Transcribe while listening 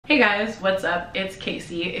Hey guys, what's up? It's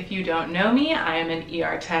Casey. If you don't know me, I am an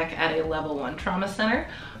ER tech at a level 1 trauma center.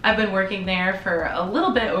 I've been working there for a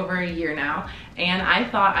little bit over a year now, and I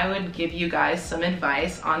thought I would give you guys some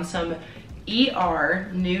advice on some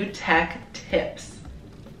ER new tech tips.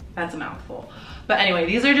 That's a mouthful. But anyway,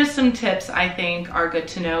 these are just some tips I think are good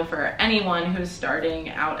to know for anyone who's starting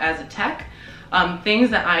out as a tech. Things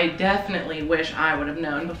that I definitely wish I would have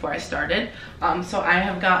known before I started. So I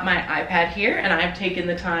have got my iPad here and I've taken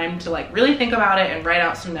the time to really think about it and write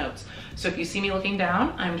out some notes. So if you see me looking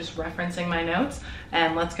down, I'm just referencing my notes,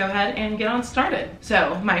 and let's go ahead and get on started.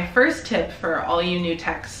 So my first tip for all you new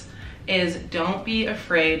techs is don't be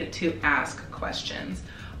afraid to ask questions.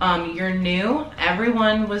 You're new,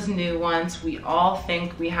 everyone was new once. We all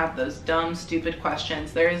think we have those dumb, stupid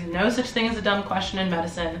questions. There is no such thing as a dumb question in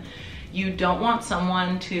medicine. You don't want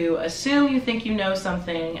someone to assume you think you know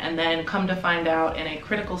something and then come to find out in a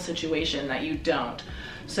critical situation that you don't.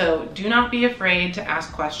 So do not be afraid to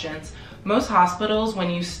ask questions. Most hospitals, when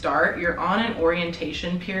you start, you're on an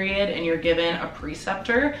orientation period and you're given a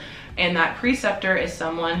preceptor, and that preceptor is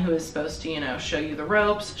someone who is supposed to, show you the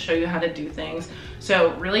ropes, show you how to do things.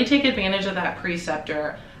 So really take advantage of that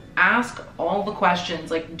preceptor. Ask all the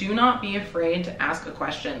questions. Do not be afraid to ask a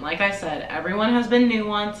question. Like I said, everyone has been new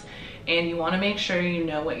once, and you want to make sure you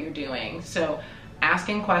know what you're doing. So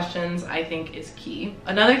asking questions, I think, is key.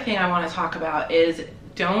 Another thing I want to talk about is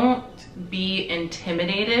don't be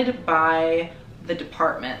intimidated by the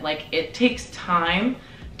department. It takes time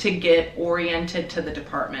to get oriented to the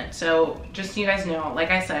department. So just so you guys know, like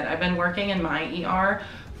I said, I've been working in my ER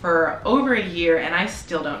for over a year and I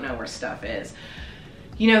still don't know where stuff is.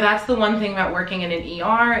 That's the one thing about working in an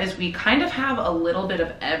ER is we kind of have a little bit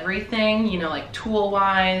of everything,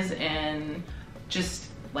 tool-wise and just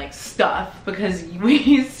stuff, because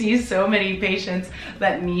we see so many patients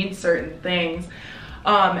that need certain things.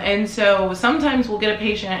 And so sometimes we'll get a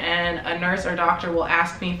patient and a nurse or doctor will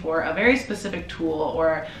ask me for a very specific tool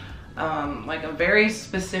or a very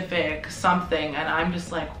specific something, and I'm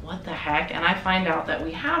just like, what the heck? And I find out that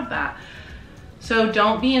we have that. So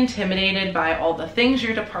don't be intimidated by all the things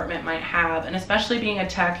your department might have, and especially being a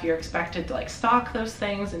tech, you're expected to stock those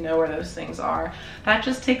things and know where those things are. That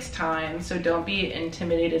just takes time, so don't be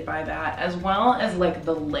intimidated by that, as well as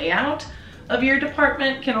the layout of your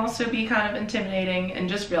department can also be kind of intimidating, and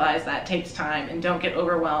just realize that takes time, and don't get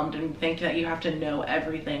overwhelmed and think that you have to know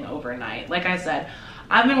everything overnight. Like I said,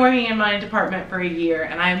 I've been working in my department for a year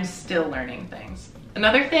and I'm still learning things.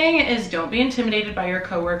 Another thing is don't be intimidated by your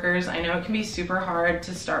coworkers. I know it can be super hard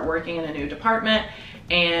to start working in a new department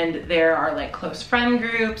and there are close friend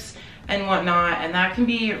groups and whatnot, and that can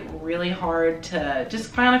be really hard to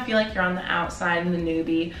just kind of feel like you're on the outside and the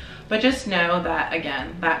newbie. But just know that,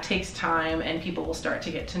 again, that takes time and people will start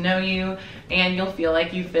to get to know you and you'll feel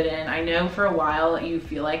like you fit in. I know for a while you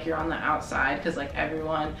feel like you're on the outside because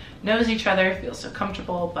everyone knows each other, feels so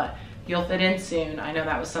comfortable, but you'll fit in soon. I know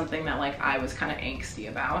that was something that I was kind of angsty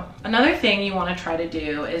about. Another thing you want to try to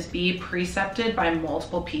do is be precepted by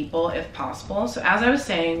multiple people if possible. So as I was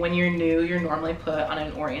saying, when you're new, you're normally put on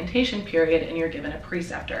an orientation period and you're given a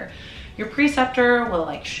preceptor. Your preceptor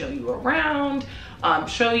will show you around,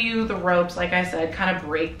 show you the ropes, like I said, kind of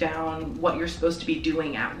break down what you're supposed to be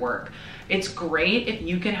doing at work. It's great if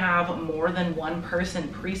you can have more than one person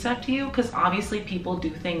precept you, because obviously people do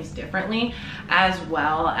things differently, as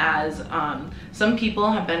well as some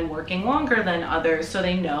people have been working longer than others, so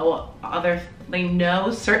they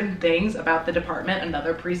know certain things about the department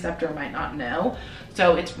another preceptor might not know.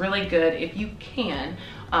 So it's really good if you can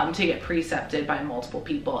to get precepted by multiple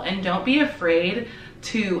people. And don't be afraid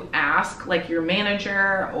to ask your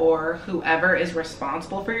manager or whoever is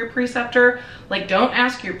responsible for your preceptor. Don't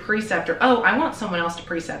ask your preceptor, oh, I want someone else to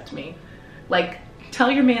precept me. Tell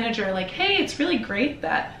your manager hey, it's really great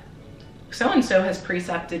that so-and-so has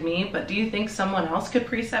precepted me, but do you think someone else could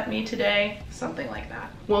precept me today? Something like that.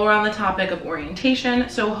 Well, we're on the topic of orientation,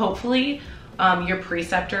 so hopefully your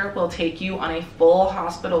preceptor will take you on a full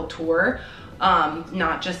hospital tour,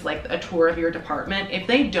 not just a tour of your department. If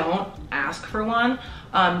they don't, ask for one,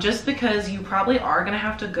 just because you probably are gonna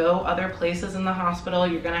have to go other places in the hospital.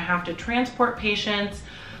 You're gonna have to transport patients,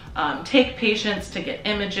 take patients to get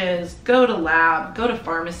images, go to lab, go to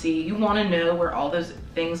pharmacy. You wanna know where all those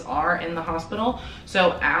things are in the hospital.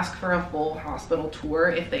 So ask for a full hospital tour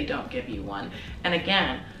if they don't give you one. And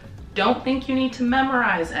again, don't think you need to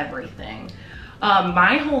memorize everything.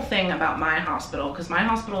 My whole thing about my hospital, because my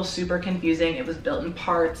hospital is super confusing, it was built in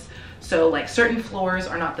parts, so certain floors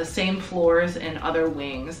are not the same floors in other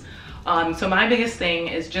wings. So my biggest thing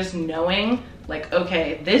is just knowing like,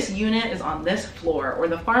 okay, this unit is on this floor or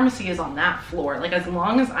the pharmacy is on that floor. Like, as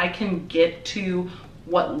long as I can get to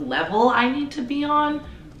what level I need to be on,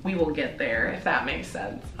 we will get there, if that makes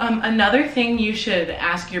sense. Another thing you should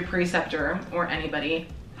ask your preceptor or anybody,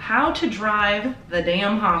 how to drive the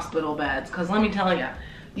damn hospital beds. Because let me tell you,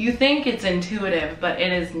 you think it's intuitive, but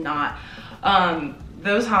it is not.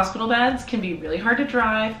 Those hospital beds can be really hard to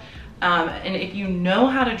drive. And if you know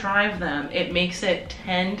how to drive them, it makes it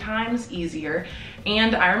 10 times easier.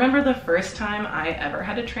 And I remember the first time I ever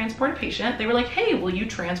had to transport a patient, they were like, hey, will you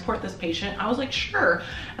transport this patient? I was like, sure.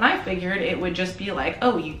 And I figured it would just be like,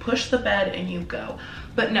 oh, you push the bed and you go.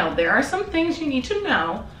 But no, there are some things you need to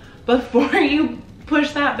know before you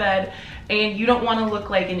push that bed, and you don't want to look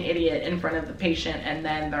like an idiot in front of the patient and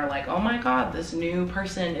then they're like, oh my God, this new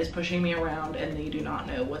person is pushing me around and they do not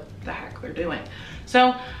know what the heck they're doing.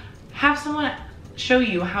 So have someone show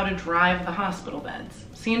you how to drive the hospital beds.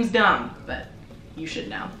 Seems dumb, but you should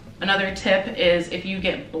know. Another tip is if you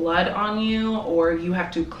get blood on you or you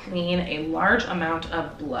have to clean a large amount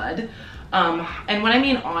of blood, and when I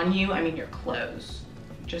mean on you, I mean your clothes,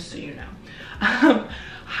 just so you know.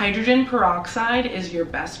 Hydrogen peroxide is your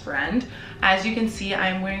best friend. As you can see,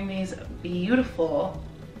 I'm wearing these beautiful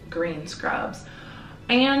green scrubs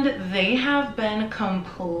and they have been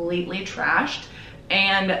completely trashed,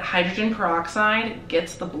 and hydrogen peroxide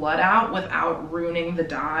gets the blood out without ruining the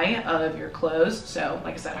dye of your clothes. So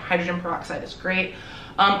like I said, hydrogen peroxide is great.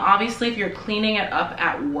 Obviously, if you're cleaning it up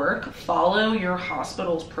at work, follow your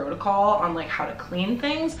hospital's protocol on like how to clean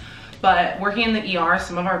things. But working in the ER,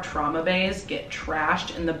 some of our trauma bays get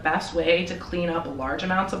trashed, and the best way to clean up large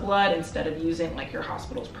amounts of blood instead of using like your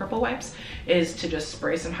hospital's purple wipes is to just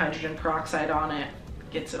spray some hydrogen peroxide on it.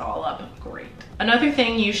 Gets it all up great. Another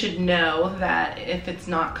thing you should know, that if it's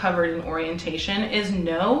not covered in orientation, is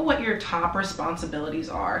know what your top responsibilities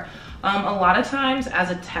are. A lot of times as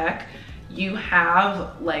a tech, you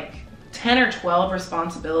have like 10 or 12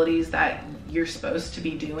 responsibilities that you're supposed to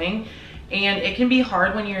be doing. And it can be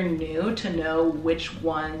hard when you're new to know which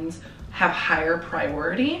ones have higher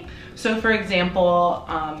priority. So for example,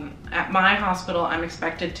 at my hospital, I'm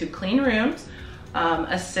expected to clean rooms,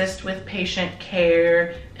 assist with patient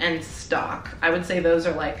care, and stock. I would say those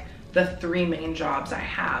are like the 3 main jobs I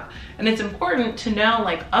have. And it's important to know,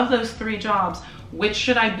 like, of those 3 jobs, which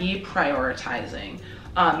should I be prioritizing?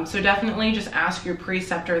 So definitely just ask your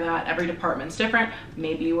preceptor that. Every department's different.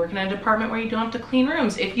 Maybe you work in a department where you don't have to clean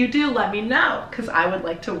rooms. If you do, let me know, because I would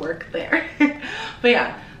like to work there. But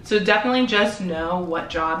yeah, so definitely just know what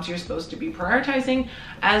jobs you're supposed to be prioritizing,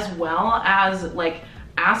 as well as like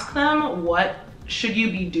ask them what should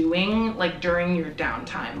you be doing like during your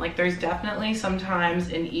downtime. Like there's definitely sometimes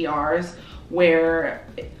in ERs where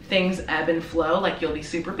things ebb and flow, like you'll be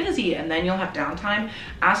super busy and then you'll have downtime.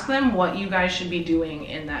 Ask them what you guys should be doing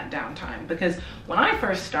in that downtime, because when I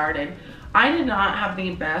first started, I did not have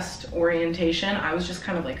the best orientation. I was just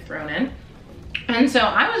kind of like thrown in. And so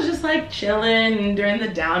I was just like chilling during the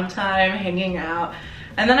downtime, hanging out.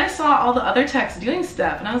 And then I saw all the other techs doing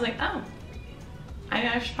stuff and I was like, oh,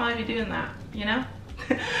 I should probably be doing that, you know?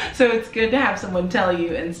 So it's good to have someone tell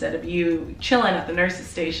you instead of you chilling at the nurse's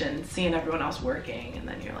station, seeing everyone else working, and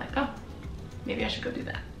then you're like, oh, maybe I should go do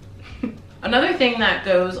that. Another thing that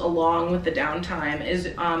goes along with the downtime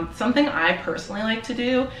is something I personally like to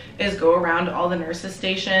do is go around to all the nurses'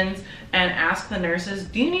 stations and ask the nurses,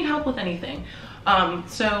 do you need help with anything?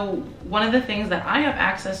 So one of the things that I have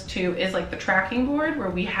access to is like the tracking board, where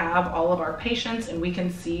we have all of our patients and we can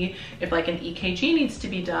see if like an EKG needs to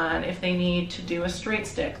be done, if they need to do a straight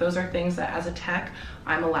stick. Those are things that as a tech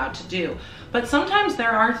I'm allowed to do. But sometimes there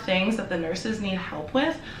are things that the nurses need help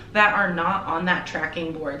with that are not on that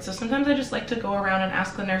tracking board. So sometimes I just like to go around and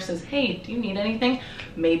ask the nurses, hey, do you need anything?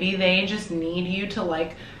 Maybe they just need you to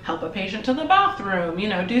like help a patient to the bathroom, you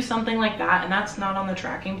know, do something like that, and that's not on the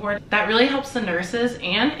tracking board. That really helps the nurses,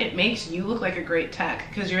 and it makes you look like a great tech,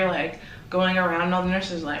 because you're like going around and all the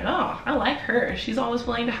nurses are like, oh, I like her, she's always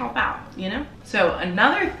willing to help out, you know? So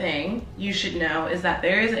another thing you should know is that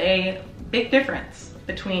there is a big difference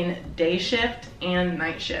between day shift and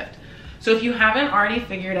night shift. So if you haven't already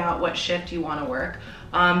figured out what shift you want to work,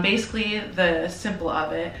 basically the simple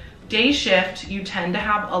of it, day shift, you tend to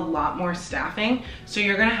have a lot more staffing. So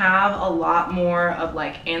you're gonna have a lot more of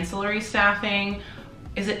like ancillary staffing.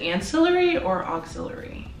 Is it ancillary or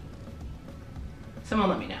auxiliary? Someone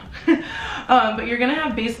let me know. But you're gonna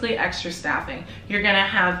have basically extra staffing. You're gonna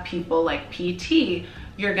have people like PT,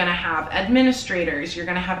 you're gonna have administrators, you're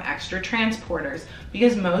gonna have extra transporters,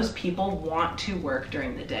 because most people want to work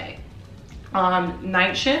during the day.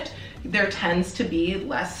 Night shift, there tends to be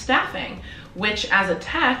less staffing, which as a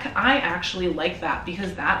tech, I actually like that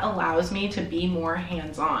because that allows me to be more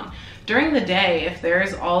hands-on. During the day, if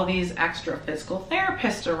there's all these extra physical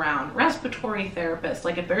therapists around, respiratory therapists,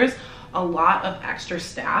 like if there's a lot of extra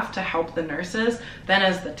staff to help the nurses, then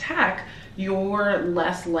as the tech, you're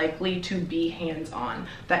less likely to be hands-on.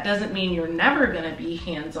 That doesn't mean you're never gonna be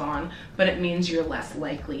hands-on, but it means you're less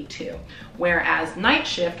likely to. Whereas night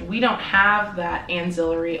shift, we don't have that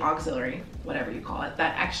auxiliary, whatever you call it,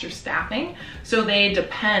 that extra staffing. So they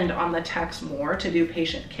depend on the techs more to do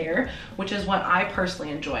patient care, which is what I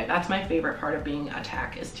personally enjoy. That's my favorite part of being a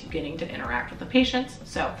tech, is getting to interact with the patients.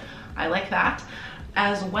 So I like that.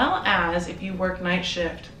 As well as if you work night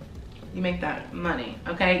shift, you make that money,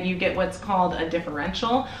 okay? You get what's called a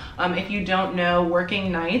differential. If you don't know,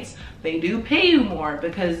 working nights, they do pay you more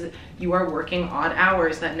because you are working odd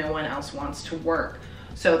hours that no one else wants to work.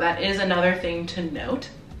 So that is another thing to note.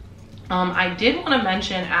 I did want to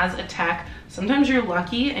mention, as a tech, sometimes you're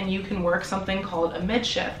lucky and you can work something called a mid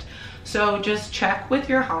shift. So just check with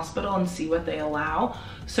your hospital and see what they allow.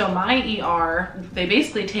 So my ER, they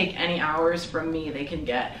basically take any hours from me they can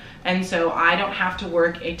get. And so I don't have to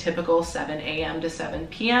work a typical 7 a.m. to 7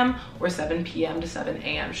 p.m. or 7 p.m. to 7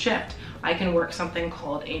 a.m. shift. I can work something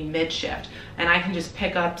called a mid shift, and I can just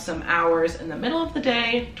pick up some hours in the middle of the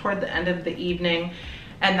day toward the end of the evening.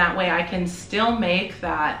 And that way I can still make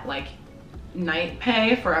that like night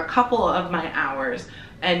pay for a couple of my hours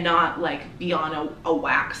and not like be on a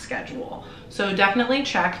whack schedule. So definitely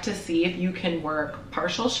check to see if you can work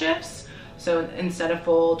partial shifts, so instead of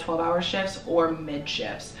full 12-hour shifts, or mid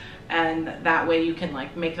shifts. And that way you can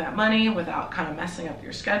like make that money without kind of messing up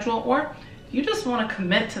your schedule. Or if you just want to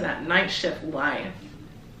commit to that night shift life,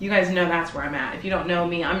 you guys know that's where I'm at. If you don't know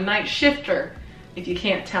me, I'm a night shifter. If you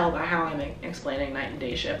can't tell by how I'm explaining night and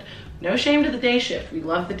day shift. No shame to the day shift. We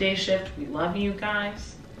love the day shift. We love you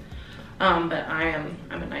guys. But I'm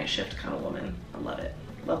a night shift kind of woman. I love it.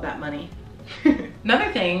 Love that money.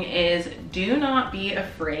 Another thing is, do not be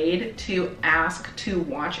afraid to ask to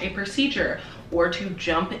watch a procedure or to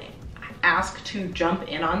ask to jump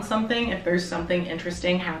in on something if there's something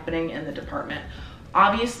interesting happening in the department.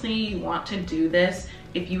 Obviously, you want to do this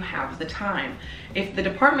if you have the time. If the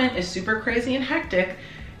department is super crazy and hectic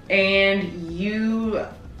and you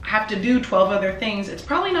have to do 12 other things, it's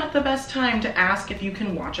probably not the best time to ask if you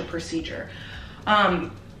can watch a procedure.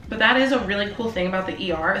 But that is a really cool thing about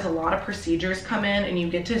the ER, is a lot of procedures come in and you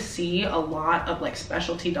get to see a lot of like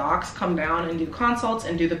specialty docs come down and do consults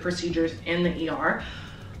and do the procedures in the ER.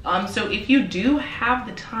 So if you do have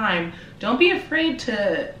the time, don't be afraid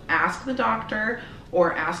to ask the doctor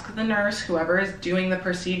or ask the nurse, whoever is doing the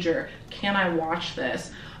procedure, can I watch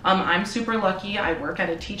this? I'm super lucky. I work at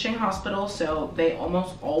a teaching hospital, so they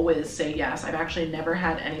almost always say yes. I've actually never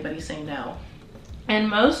had anybody say no. And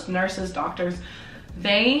most nurses, doctors,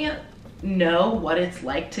 they know what it's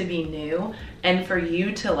like to be new, and for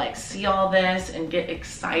you to like see all this and get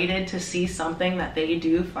excited to see something that they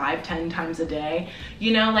do 5-10 times a day,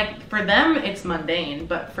 you know, like for them it's mundane,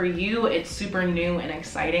 but for you it's super new and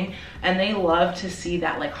exciting, and they love to see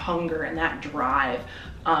that like hunger and that drive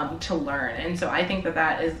to learn. And so I think that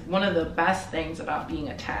that is one of the best things about being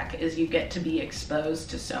a tech, is you get to be exposed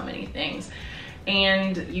to so many things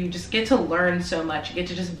and you just get to learn so much. You get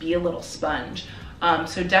to just be a little sponge.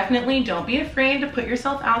 So definitely don't be afraid to put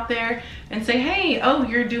yourself out there and say, hey, oh,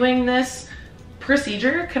 you're doing this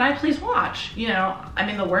procedure, can I please watch? You know, I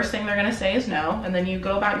mean, the worst thing they're gonna say is no, and then you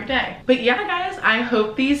go about your day. But yeah, guys, I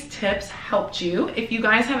hope these tips helped you. If you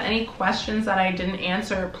guys have any questions that I didn't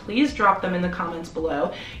answer, please drop them in the comments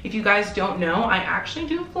below. If you guys don't know, I actually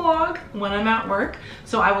do vlog when I'm at work,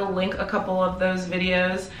 so I will link a couple of those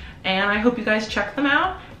videos, and I hope you guys check them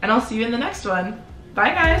out, and I'll see you in the next one. Bye,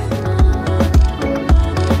 guys.